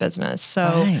 which grew the business.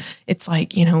 So it's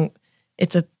like,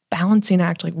 it's a balancing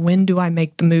act. Like, when do I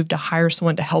make the move to hire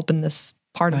someone to help in this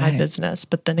part of my business?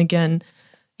 But then again,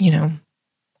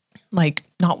 like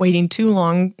not waiting too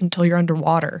long until you're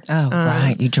underwater.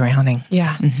 You're drowning.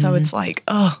 Yeah. So it's like,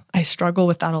 I struggle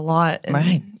with that a lot.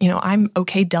 And, I'm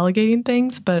okay delegating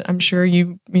things, but I'm sure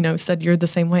you said you're the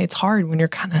same way. It's hard when you're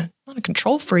kind of not a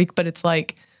control freak, but it's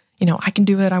like, I can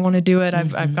do it. I want to do it.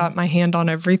 I've got my hand on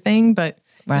everything, but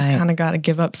you just kind of got to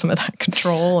give up some of that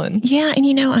control. And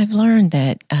I've learned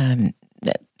that,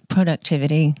 that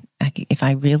productivity, if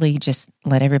I really just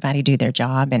let everybody do their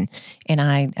job, and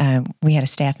we had a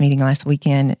staff meeting last week,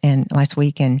 and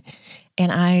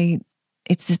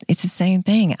it's the same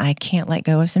thing. I can't let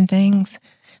go of some things,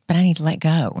 but I need to let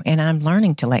go, and I'm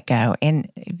learning to let go. And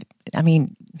I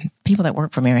mean, people that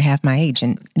work for me are half my age,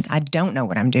 and I don't know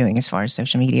what I'm doing as far as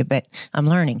social media, but I'm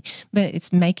learning. But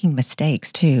it's making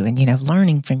mistakes too, and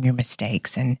learning from your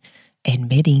mistakes and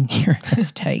admitting your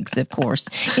mistakes, of course,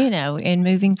 and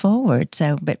moving forward.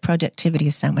 So, but productivity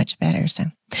is so much better. So,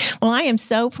 well, I am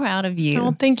so proud of you.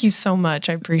 Oh, thank you so much.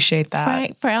 I appreciate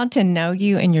that. Proud to know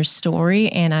you and your story.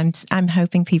 And I'm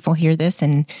hoping people hear this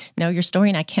and know your story.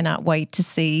 And I cannot wait to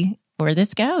see where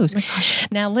this goes.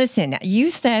 Now, listen, you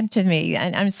said to me,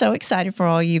 and I'm so excited for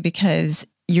all you, because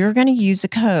you're going to use a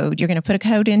code. You're going to put a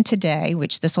code in today,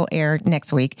 which this will air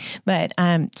next week. But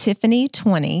Tiffany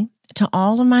 20. To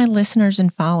all of my listeners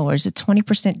and followers, a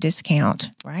 20% discount,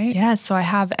 right? Yeah. So I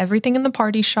have everything in the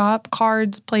party shop: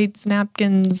 cards, plates,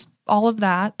 napkins, all of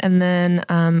that. And then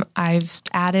I've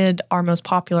added our most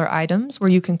popular items where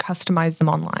you can customize them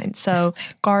online. So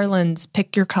garlands,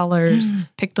 pick your colors,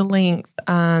 pick the length,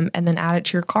 and then add it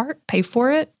to your cart, pay for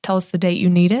it, tell us the date you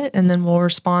need it, and then we'll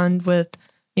respond with,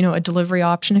 a delivery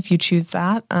option if you choose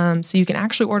that. So you can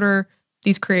actually order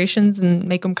these creations and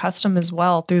make them custom as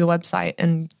well through the website.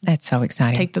 And that's so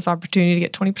exciting. Take this opportunity to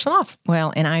get 20% off.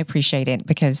 Well, and I appreciate it,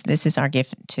 because this is our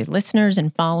gift to listeners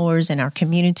and followers and our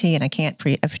community. And I can't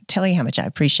tell you how much I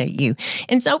appreciate you,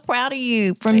 and so proud of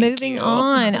you for moving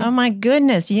on. Oh my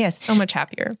goodness. Yes. So much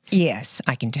happier. Yes,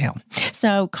 I can tell.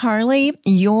 So Carly,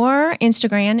 your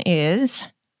Instagram is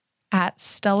at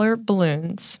Stellar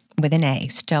Balloons with an A,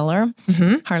 Stellar.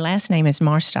 Her last name is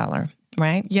Marsteller.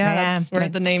 Right? Yeah, that's where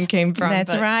the name came from.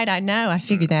 That's right. I know. I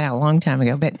figured that out a long time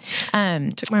ago. But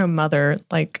it took my own mother,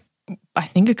 like, I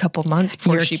think a couple months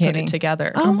before she put it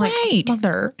together. Oh, I'm wait. Like,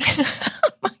 Mother. Oh,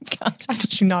 my gosh. How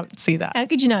did you not see that? How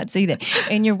could you not see that?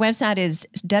 And your website is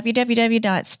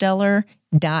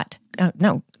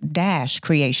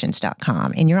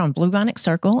www.stellar-creations.com. And you're on Bluebonnet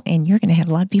Circle, and you're going to have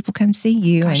a lot of people come see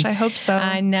you. Gosh, and I hope so.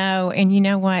 I know. And you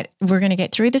know what? We're going to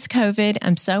get through this COVID.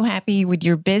 I'm so happy with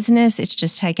your business. It's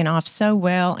just taken off so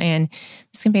well. And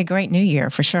it's going to be a great new year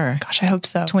for sure. Gosh, I hope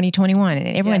so. 2021.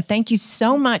 And everyone, thank you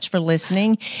so much for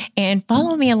listening. And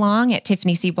follow me along at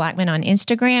Tiffany C. Blackman on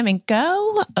Instagram, and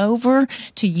go over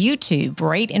to YouTube,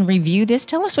 rate and review this.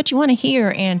 Tell us what you want to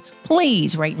hear. And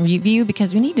please rate and review,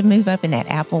 because we need to move up in that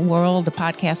Apple world, the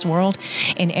podcast world.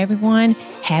 And everyone,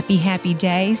 happy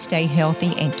day. Stay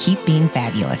healthy and keep being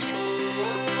fabulous.